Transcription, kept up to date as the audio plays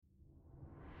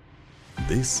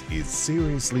This is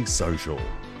Seriously Social,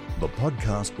 the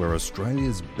podcast where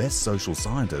Australia's best social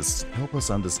scientists help us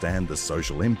understand the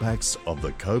social impacts of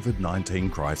the COVID-19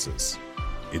 crisis.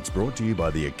 It's brought to you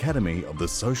by the Academy of the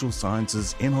Social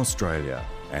Sciences in Australia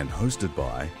and hosted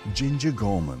by Ginger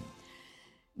Gorman.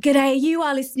 G'day, you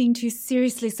are listening to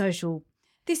Seriously Social.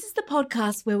 This is the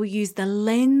podcast where we use the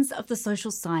lens of the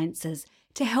social sciences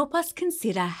to help us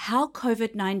consider how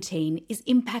COVID-19 is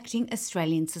impacting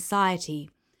Australian society,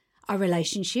 our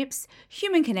relationships,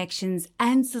 human connections,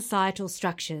 and societal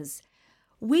structures.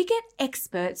 We get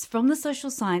experts from the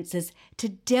social sciences to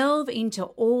delve into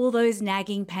all those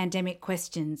nagging pandemic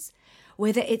questions,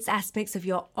 whether it's aspects of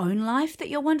your own life that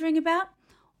you're wondering about,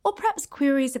 or perhaps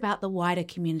queries about the wider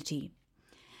community.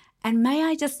 And may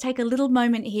I just take a little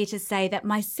moment here to say that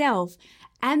myself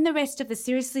and the rest of the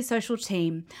Seriously Social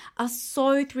team are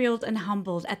so thrilled and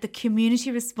humbled at the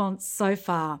community response so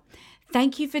far.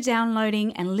 Thank you for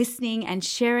downloading and listening and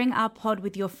sharing our pod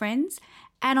with your friends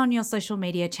and on your social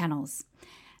media channels.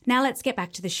 Now let's get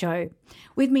back to the show.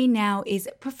 With me now is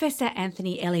Professor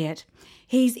Anthony Elliott.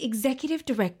 He's Executive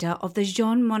Director of the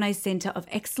Jean Monnet Centre of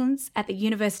Excellence at the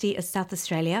University of South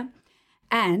Australia,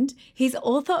 and he's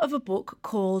author of a book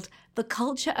called The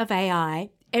Culture of AI,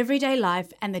 Everyday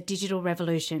Life and the Digital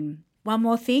Revolution. One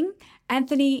more thing,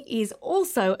 Anthony is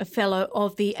also a Fellow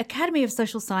of the Academy of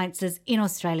Social Sciences in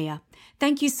Australia.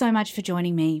 Thank you so much for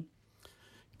joining me.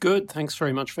 Good. Thanks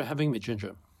very much for having me,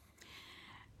 Ginger.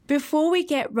 Before we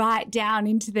get right down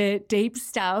into the deep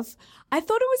stuff, I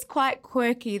thought it was quite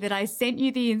quirky that I sent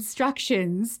you the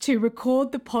instructions to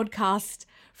record the podcast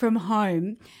from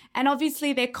home. And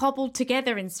obviously they're cobbled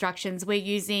together instructions. We're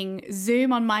using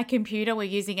Zoom on my computer, we're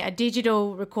using a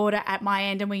digital recorder at my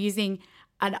end, and we're using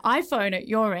an iPhone at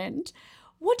your end.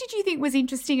 What did you think was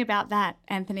interesting about that,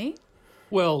 Anthony?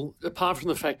 Well, apart from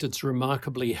the fact it's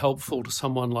remarkably helpful to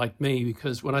someone like me,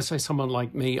 because when I say someone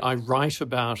like me, I write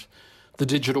about the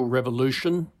digital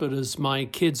revolution, but as my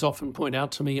kids often point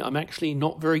out to me, I'm actually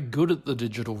not very good at the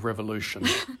digital revolution.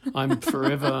 I'm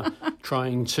forever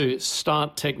trying to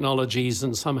start technologies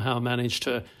and somehow manage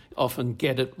to often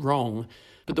get it wrong.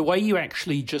 But the way you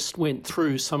actually just went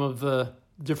through some of the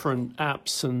different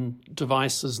apps and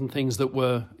devices and things that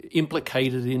were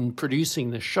implicated in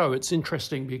producing this show, it's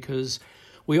interesting because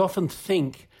we often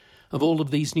think of all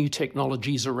of these new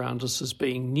technologies around us as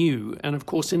being new. And of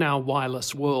course, in our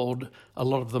wireless world, a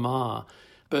lot of them are.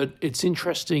 But it's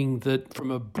interesting that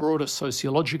from a broader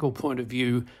sociological point of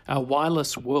view, our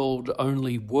wireless world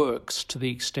only works to the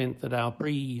extent that our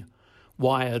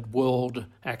pre-wired world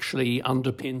actually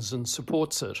underpins and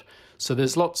supports it. So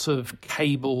there's lots of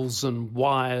cables and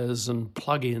wires and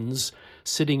plugins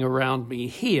sitting around me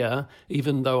here,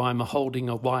 even though I'm holding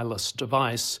a wireless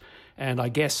device. And I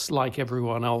guess, like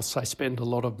everyone else, I spend a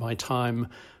lot of my time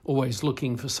always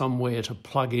looking for somewhere to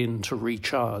plug in to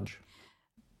recharge.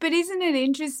 But isn't it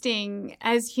interesting,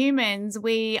 as humans,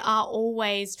 we are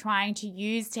always trying to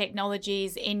use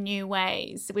technologies in new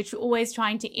ways, which we're always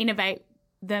trying to innovate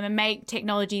them and make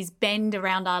technologies bend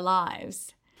around our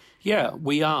lives. Yeah,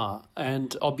 we are.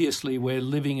 And obviously we're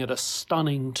living at a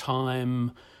stunning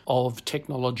time of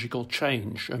technological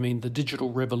change. I mean, the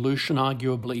digital revolution,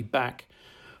 arguably back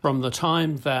from the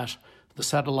time that the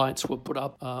satellites were put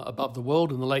up above the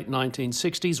world in the late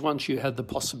 1960s, once you had the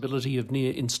possibility of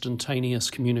near instantaneous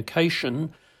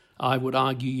communication, I would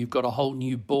argue you've got a whole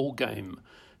new ball game.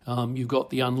 You've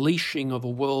got the unleashing of a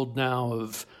world now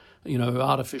of,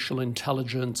 artificial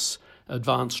intelligence,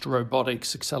 advanced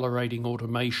robotics, accelerating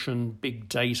automation, big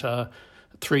data,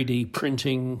 3D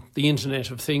printing, the Internet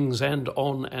of Things, and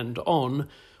on,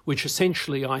 which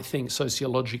essentially I think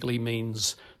sociologically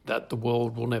means that the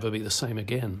world will never be the same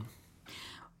again.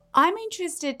 I'm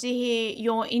interested to hear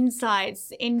your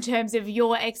insights in terms of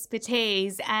your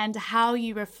expertise and how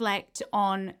you reflect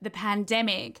on the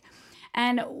pandemic.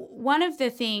 And one of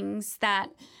the things that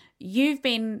you've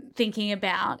been thinking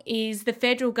about is the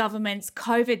federal government's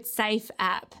COVID Safe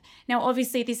app. Now,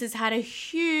 obviously, this has had a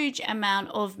huge amount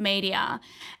of media,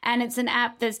 and it's an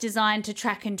app that's designed to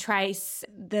track and trace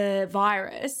the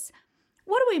virus.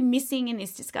 What are we missing in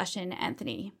this discussion,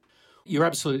 Anthony? You're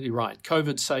absolutely right.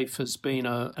 COVID Safe has been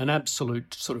an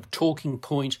absolute sort of talking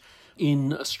point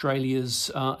in Australia's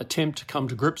attempt to come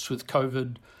to grips with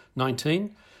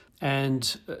COVID-19.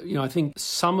 And, I think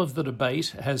some of the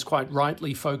debate has quite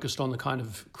rightly focused on the kind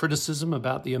of criticism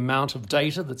about the amount of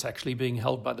data that's actually being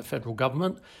held by the federal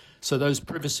government. So those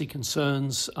privacy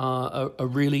concerns are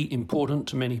really important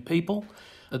to many people.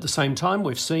 At the same time,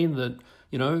 we've seen that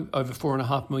over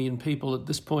 4.5 million people at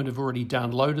this point have already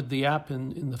downloaded the app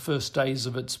in the first days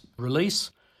of its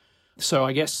release. So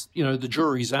I guess, the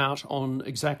jury's out on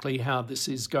exactly how this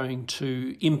is going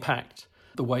to impact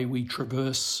the way we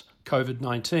traverse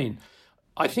COVID-19.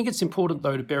 I think it's important,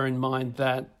 though, to bear in mind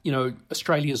that,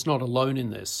 Australia's not alone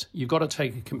in this. You've got to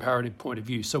take a comparative point of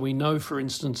view. So we know, for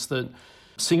instance, that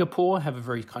Singapore have a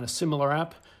very kind of similar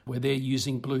app where they're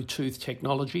using Bluetooth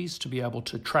technologies to be able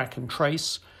to track and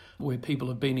trace where people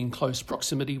have been in close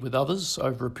proximity with others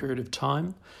over a period of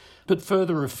time. But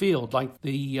further afield, like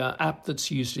the app that's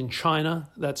used in China,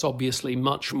 that's obviously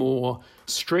much more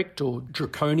strict or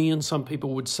draconian, some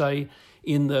people would say,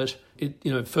 in that,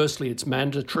 firstly, it's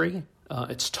mandatory.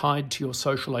 It's tied to your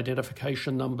social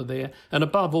identification number there. And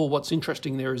above all, what's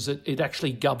interesting there is that it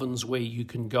actually governs where you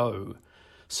can go.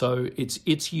 So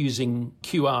it's using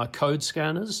QR code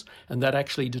scanners, and that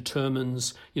actually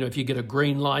determines, if you get a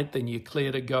green light, then you're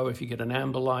clear to go. If you get an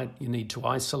amber light, you need to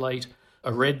isolate.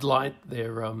 A red light,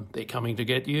 they're coming to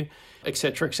get you, et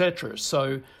cetera, et cetera.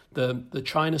 So the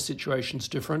China situation's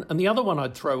different. And the other one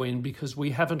I'd throw in, because we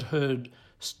haven't heard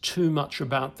too much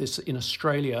about this in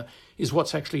Australia, is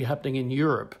what's actually happening in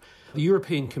Europe. The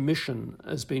European Commission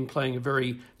has been playing a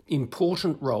very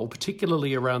important role,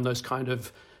 particularly around those kind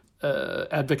of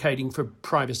advocating for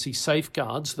privacy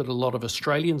safeguards that a lot of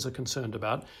Australians are concerned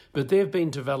about. But they've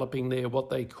been developing there what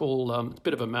they call, a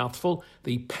bit of a mouthful,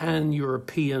 the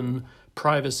Pan-European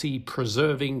Privacy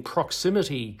Preserving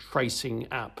Proximity Tracing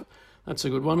App. That's a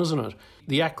good one, isn't it?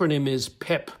 The acronym is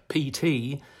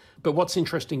PEP-PT. But what's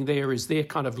interesting there is they're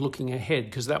kind of looking ahead,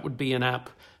 because that would be an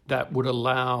app that would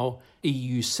allow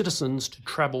EU citizens to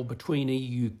travel between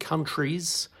EU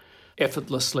countries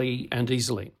effortlessly and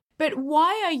easily. But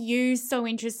why are you so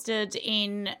interested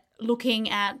in looking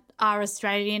at our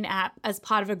Australian app as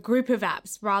part of a group of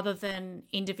apps rather than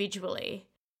individually?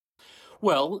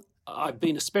 Well, I've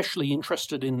been especially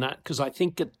interested in that because I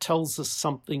think it tells us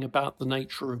something about the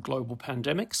nature of global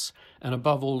pandemics. And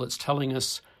above all, it's telling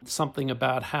us something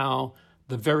about how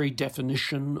the very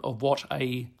definition of what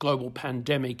a global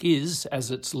pandemic is,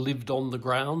 as it's lived on the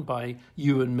ground by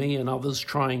you and me and others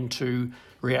trying to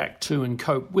react to and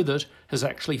cope with it, has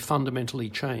actually fundamentally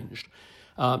changed.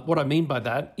 What I mean by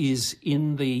that is,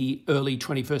 in the early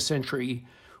 21st century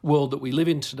world that we live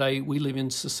in today, we live in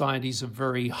societies of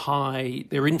very high,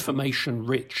 they're information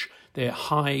rich, they're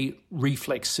high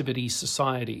reflexivity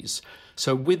societies.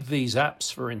 So with these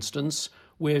apps, for instance,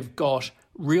 we've got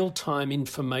real-time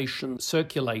information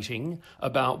circulating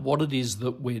about what it is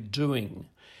that we're doing.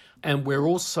 And we're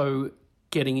also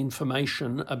getting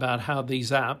information about how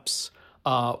these apps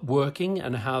are working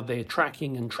and how they're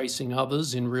tracking and tracing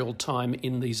others in real time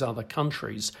in these other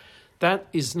countries. That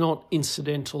is not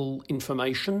incidental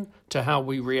information to how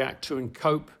we react to and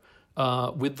cope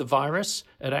with the virus.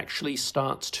 It actually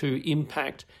starts to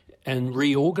impact and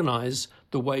reorganize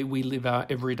the way we live our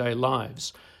everyday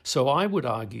lives. So I would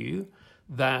argue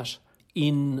that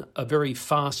in a very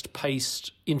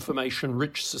fast-paced,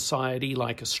 information-rich society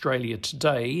like Australia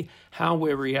today, how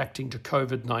we're reacting to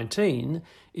COVID-19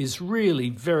 is really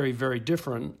very, very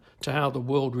different to how the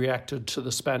world reacted to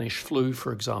the Spanish flu,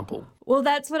 for example. Well,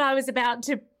 that's what I was about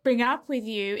to bring up with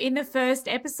you. In the first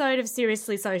episode of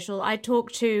Seriously Social, I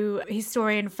talked to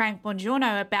historian Frank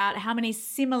Bongiorno about how many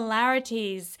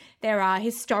similarities there are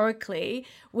historically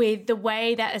with the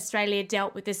way that Australia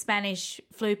dealt with the Spanish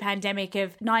flu pandemic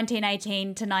of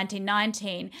 1918 to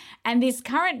 1919 and this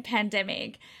current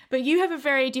pandemic. But you have a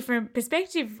very different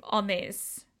perspective on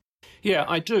this. Yeah,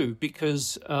 I do,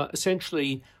 because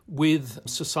essentially with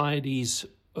societies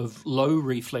of low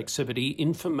reflexivity,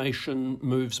 information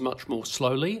moves much more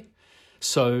slowly.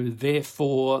 So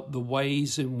therefore, the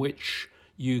ways in which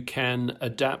you can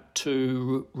adapt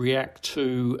to, react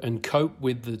to, and cope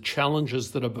with the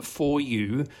challenges that are before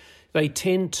you, they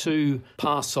tend to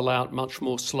parcel out much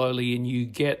more slowly, and you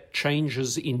get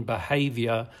changes in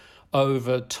behaviour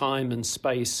over time and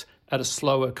space at a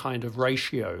slower kind of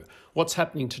ratio. What's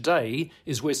happening today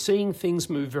is we're seeing things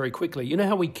move very quickly. You know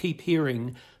how we keep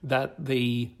hearing that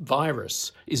the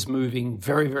virus is moving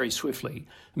very, very swiftly?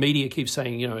 Media keeps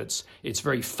saying, it's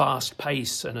very fast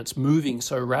paced and it's moving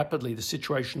so rapidly, the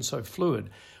situation's so fluid.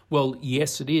 Well,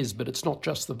 yes, it is, but it's not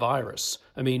just the virus.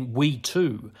 I mean, we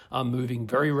too are moving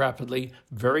very rapidly,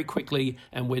 very quickly,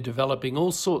 and we're developing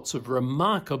all sorts of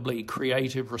remarkably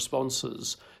creative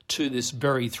responses to this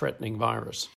very threatening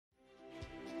virus.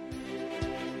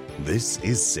 This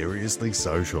is Seriously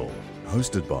Social,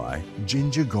 hosted by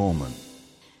Ginger Gorman.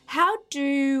 How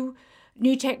do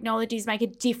new technologies make a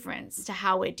difference to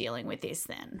how we're dealing with this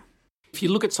then? If you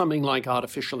look at something like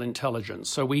artificial intelligence,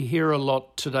 so we hear a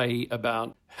lot today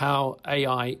about how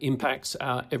AI impacts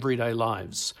our everyday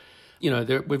lives.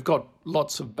 We've got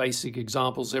lots of basic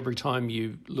examples. Every time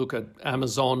you look at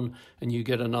Amazon and you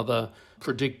get another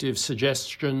predictive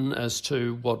suggestion as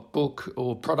to what book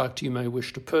or product you may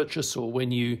wish to purchase, or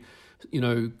when you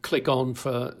click on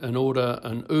for an order,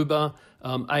 an Uber,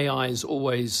 AI is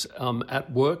always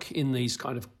at work in these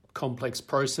kind of complex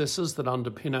processes that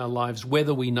underpin our lives,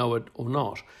 whether we know it or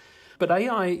not. But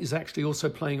AI is actually also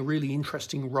playing a really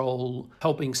interesting role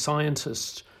helping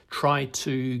scientists try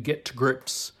to get to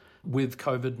grips with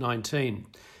COVID-19.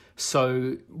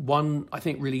 So one, I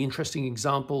think, really interesting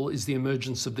example is the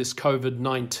emergence of this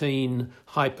COVID-19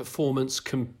 high-performance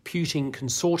computing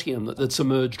consortium that's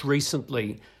emerged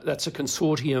recently. That's a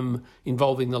consortium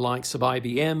involving the likes of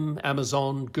IBM,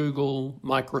 Amazon, Google,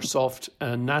 Microsoft,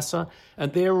 and NASA,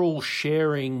 and they're all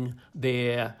sharing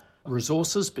their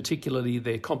resources, particularly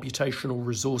their computational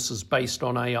resources based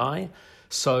on AI.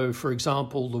 So, for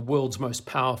example, the world's most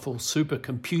powerful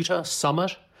supercomputer,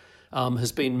 Summit,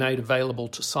 has been made available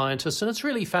to scientists. And it's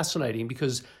really fascinating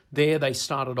because there they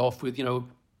started off with,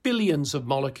 billions of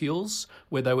molecules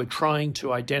where they were trying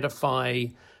to identify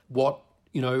what,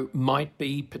 might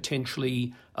be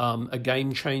potentially a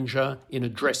game changer in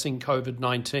addressing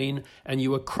COVID-19. And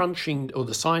you were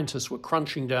the scientists were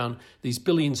crunching down these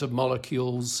billions of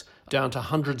molecules down to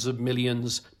hundreds of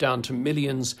millions, down to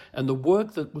millions. And the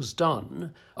work that was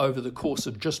done over the course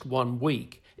of just 1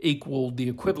 week equaled the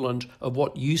equivalent of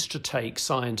what used to take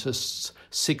scientists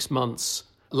 6 months'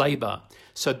 labour.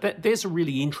 So there's a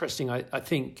really interesting, I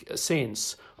think,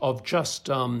 sense of just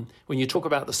when you talk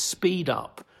about the speed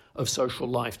up of social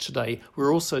life today,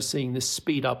 we're also seeing this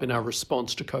speed up in our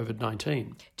response to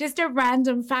COVID-19. Just a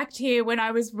random fact here, when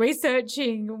I was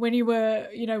researching, when we were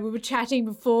chatting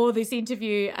before this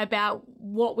interview about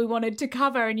what we wanted to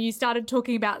cover, and you started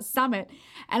talking about Summit,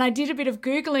 and I did a bit of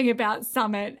Googling about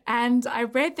Summit, and I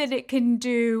read that it can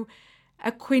do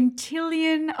a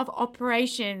quintillion of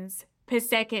operations per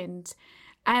second.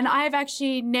 And I've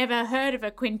actually never heard of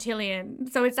a quintillion.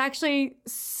 So it's actually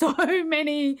so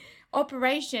many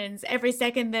operations every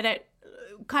second that it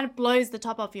kind of blows the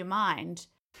top off your mind.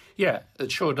 Yeah,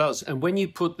 it sure does. And when you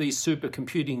put these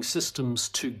supercomputing systems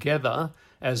together,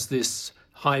 as this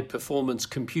high-performance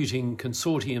computing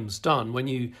consortium's done, when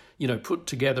you put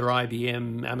together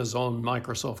IBM, Amazon,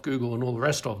 Microsoft, Google, and all the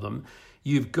rest of them,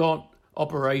 you've got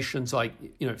operations like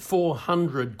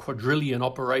 400 quadrillion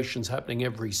operations happening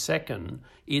every second.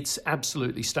 It's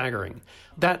absolutely staggering.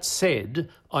 That said,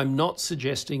 I'm not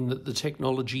suggesting that the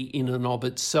technology in and of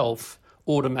itself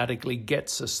automatically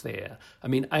gets us there. I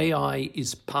mean, AI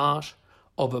is part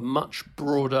of a much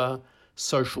broader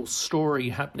social story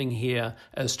happening here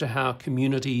as to how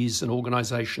communities and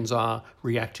organizations are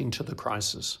reacting to the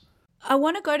crisis. I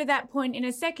want to go to that point in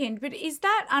a second, but is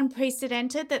that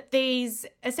unprecedented that these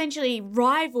essentially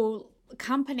rival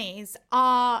companies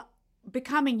are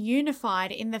becoming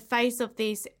unified in the face of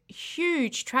this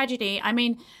huge tragedy? I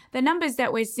mean, the numbers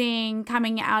that we're seeing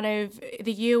coming out of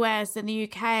the US and the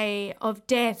UK of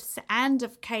deaths and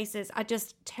of cases are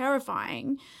just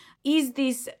terrifying. Is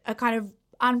this a kind of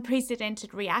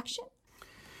unprecedented reaction?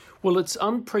 Well, it's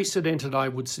unprecedented, I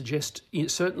would suggest,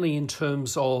 certainly in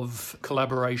terms of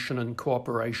collaboration and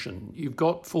cooperation. You've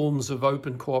got forms of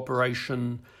open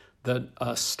cooperation that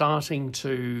are starting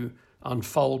to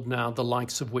unfold now, the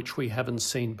likes of which we haven't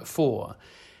seen before.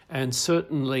 And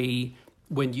certainly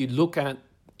when you look at,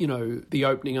 the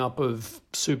opening up of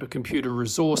supercomputer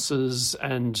resources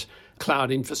and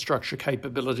cloud infrastructure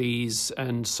capabilities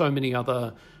and so many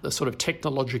other the sort of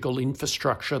technological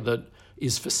infrastructure that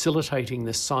is facilitating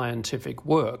this scientific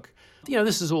work.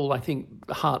 This is all, I think,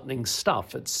 heartening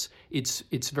stuff.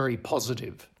 It's very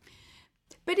positive.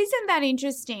 But isn't that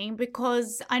interesting?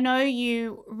 Because I know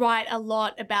you write a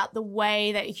lot about the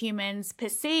way that humans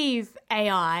perceive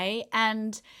AI,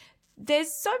 and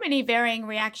there's so many varying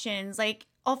reactions. Like,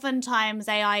 oftentimes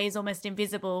AI is almost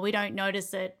invisible. We don't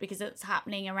notice it because it's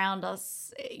happening around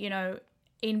us,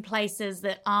 in places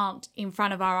that aren't in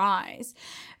front of our eyes.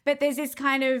 But there's this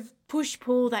kind of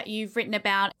push-pull that you've written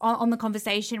about on the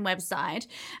Conversation website.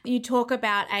 You talk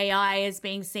about AI as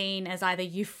being seen as either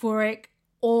euphoric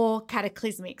or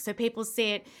cataclysmic. So people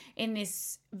see it in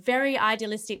this very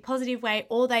idealistic, positive way,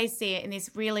 or they see it in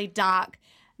this really dark,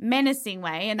 menacing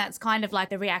way. And that's kind of like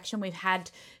the reaction we've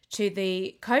had to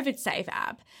the COVID Safe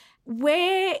app.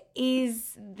 Where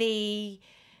is the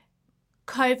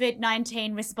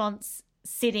COVID-19 response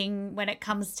sitting when it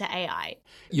comes to AI?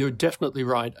 You're definitely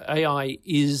right. AI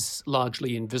is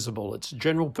largely invisible. It's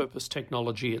general purpose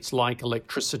technology. It's like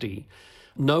electricity.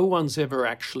 No one's ever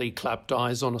actually clapped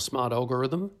eyes on a smart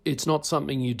algorithm. It's not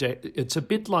something it's a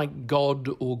bit like God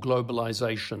or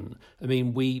globalization. I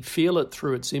mean, we feel it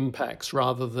through its impacts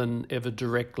rather than ever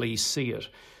directly see it.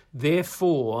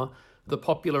 Therefore, the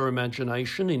popular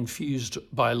imagination, infused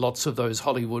by lots of those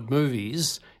Hollywood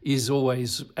movies, is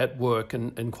always at work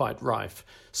and quite rife.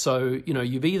 So,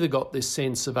 you've either got this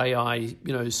sense of AI,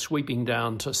 sweeping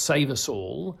down to save us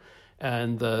all,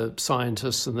 and the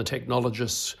scientists and the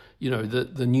technologists,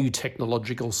 the new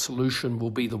technological solution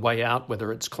will be the way out,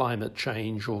 whether it's climate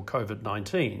change or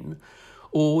COVID-19.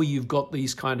 Or you've got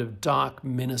these kind of dark,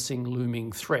 menacing,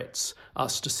 looming threats,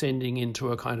 us descending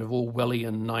into a kind of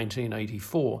Orwellian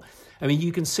 1984. I mean,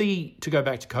 you can see, to go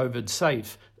back to COVID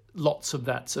safe, lots of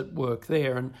that's at work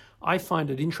there. And I find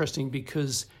it interesting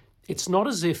because it's not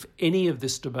as if any of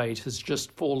this debate has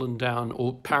just fallen down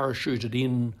or parachuted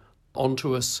in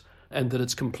onto us and that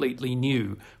it's completely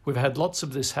new. We've had lots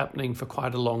of this happening for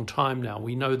quite a long time now.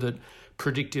 We know that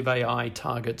predictive AI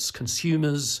targets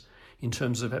consumers in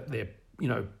terms of their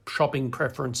shopping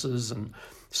preferences and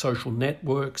social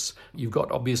networks. You've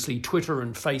got obviously Twitter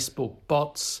and Facebook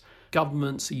bots.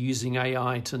 Governments are using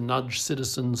AI to nudge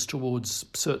citizens towards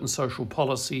certain social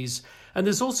policies. And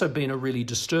there's also been a really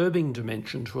disturbing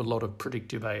dimension to a lot of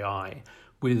predictive AI,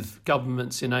 with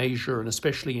governments in Asia and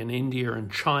especially in India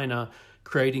and China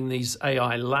creating these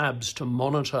AI labs to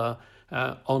monitor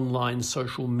online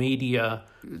social media,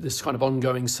 this kind of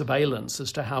ongoing surveillance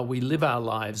as to how we live our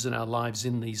lives and our lives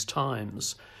in these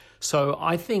times. So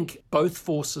I think both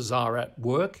forces are at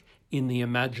work in the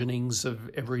imaginings of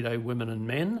everyday women and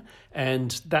men,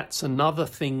 and that's another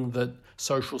thing that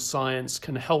social science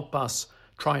can help us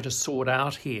try to sort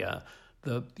out here,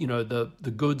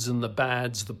 the goods and the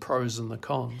bads, the pros and the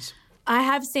cons. I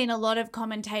have seen a lot of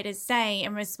commentators say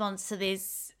in response to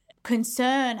this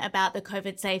concern about the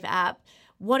COVID Safe app,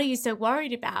 what are you so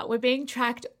worried about? We're being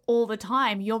tracked all the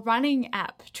time. Your running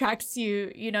app tracks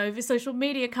you, the social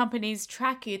media companies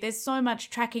track you. There's so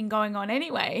much tracking going on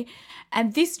anyway.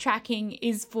 And this tracking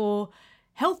is for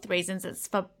health reasons. It's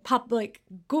for public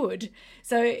good.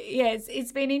 So, yeah,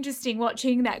 it's been interesting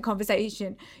watching that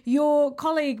conversation. Your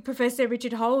colleague, Professor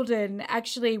Richard Holden,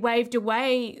 actually waved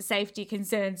away safety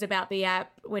concerns about the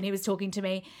app when he was talking to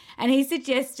me. And he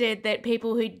suggested that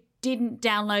people who didn't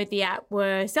download the app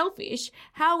were selfish.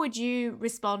 How would you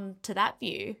respond to that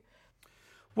view?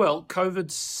 Well, COVID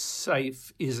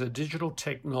Safe is a digital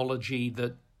technology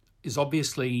that is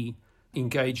obviously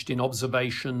engaged in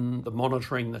observation, the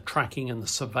monitoring, the tracking and the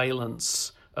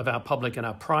surveillance of our public and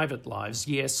our private lives,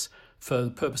 yes, for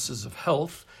purposes of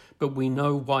health, but we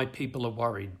know why people are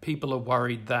worried. People are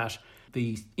worried that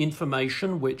the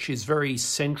information, which is very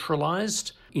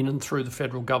centralised in and through the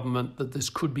federal government, that this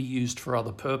could be used for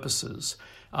other purposes.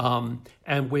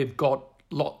 And we've got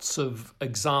lots of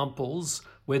examples,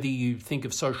 whether you think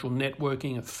of social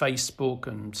networking, of Facebook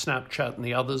and Snapchat and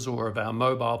the others, or of our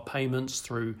mobile payments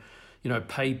through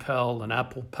PayPal and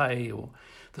Apple Pay, or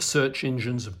the search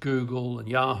engines of Google and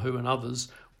Yahoo and others,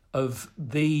 of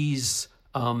these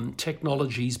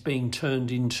technologies being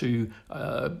turned into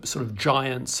sort of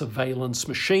giant surveillance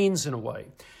machines in a way.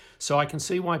 So I can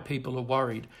see why people are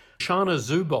worried. Shana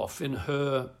Zuboff, in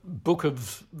her book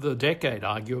of the decade,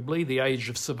 arguably, The Age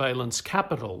of Surveillance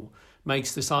Capital,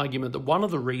 makes this argument that one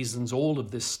of the reasons all of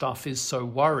this stuff is so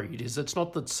worried is it's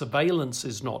not that surveillance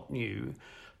is not new,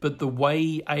 but the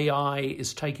way AI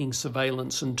is taking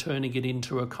surveillance and turning it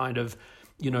into a kind of,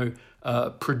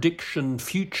 prediction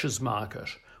futures market,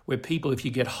 where people, if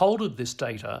you get hold of this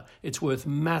data, it's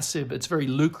very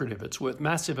lucrative, it's worth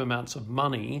massive amounts of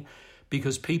money,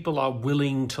 because people are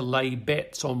willing to lay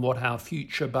bets on what our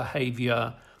future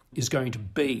behaviour is going to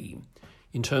be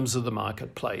in terms of the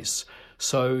marketplace.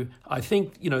 So I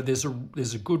think, there's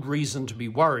a good reason to be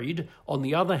worried. On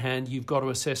the other hand, you've got to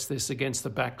assess this against the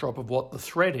backdrop of what the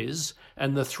threat is,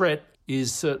 and the threat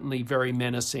is certainly very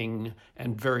menacing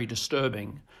and very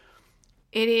disturbing.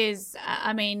 It is.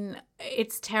 I mean,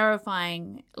 it's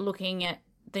terrifying looking at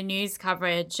the news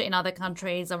coverage in other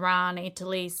countries, Iran,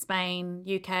 Italy, Spain,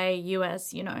 UK,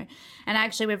 US, and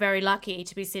actually we're very lucky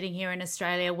to be sitting here in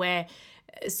Australia where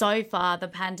so far the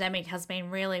pandemic has been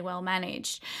really well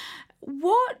managed.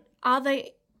 What other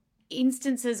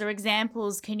instances or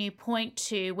examples can you point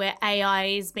to where AI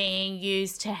is being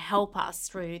used to help us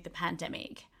through the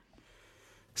pandemic?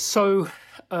 So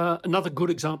another good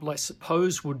example, I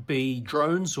suppose, would be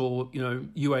drones or,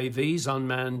 UAVs,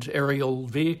 unmanned aerial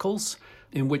vehicles,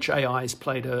 in which AI has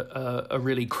played a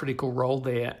really critical role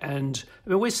there. And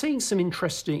we're seeing some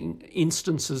interesting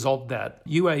instances of that.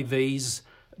 UAVs,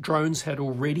 drones had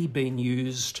already been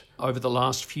used over the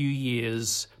last few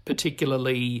years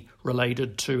particularly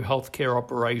related to healthcare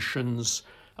operations,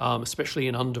 especially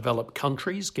in undeveloped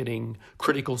countries, getting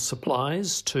critical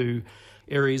supplies to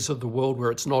areas of the world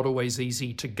where it's not always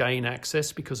easy to gain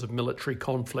access because of military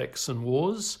conflicts and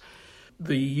wars.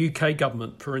 The UK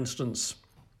government, for instance,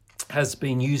 has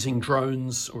been using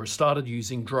drones or started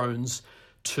using drones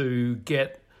to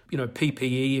get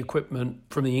PPE equipment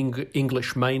from the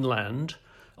English mainland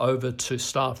over to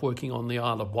staff working on the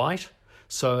Isle of Wight.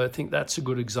 So I think that's a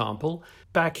good example.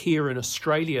 Back here in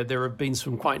Australia, there have been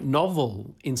some quite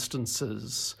novel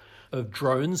instances of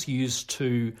drones used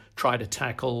to try to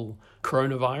tackle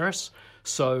coronavirus.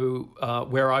 So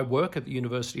where I work at the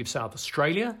University of South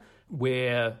Australia,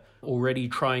 we're already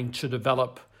trying to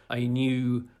develop a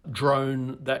new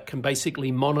drone that can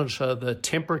basically monitor the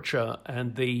temperature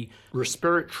and the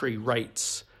respiratory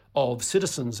rates of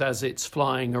citizens as it's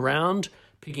flying around,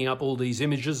 picking up all these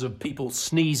images of people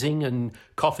sneezing and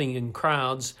coughing in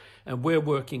crowds. And we're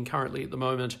working currently at the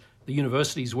moment, the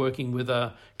university's working with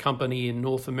a company in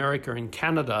North America and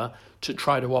Canada to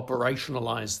try to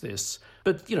operationalize this.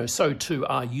 But, so too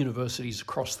are universities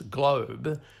across the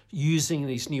globe using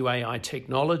these new AI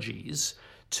technologies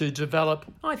to develop,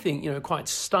 I think, quite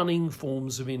stunning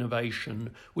forms of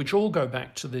innovation, which all go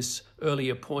back to this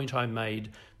earlier point I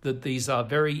made, that these are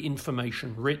very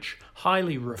information-rich,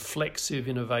 highly reflexive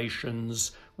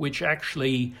innovations, which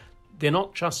actually, they're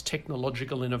not just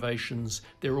technological innovations,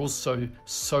 they're also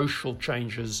social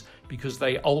changes because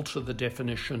they alter the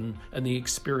definition and the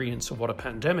experience of what a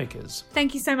pandemic is.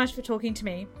 Thank you so much for talking to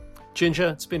me. Ginger,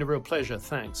 it's been a real pleasure.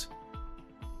 Thanks.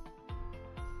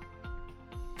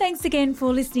 Thanks again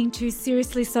for listening to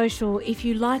Seriously Social. If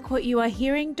you like what you are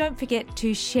hearing, don't forget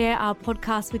to share our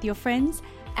podcast with your friends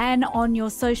and on your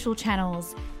social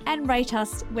channels, and rate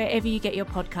us wherever you get your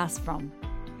podcasts from.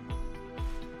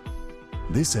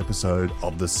 This episode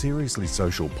of the Seriously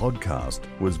Social podcast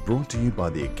was brought to you by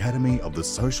the Academy of the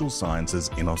Social Sciences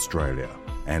in Australia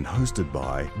and hosted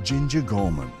by Ginger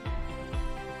Gorman.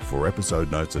 For episode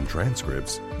notes and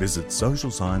transcripts, visit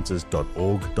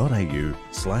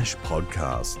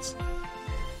socialsciences.org.au/podcasts.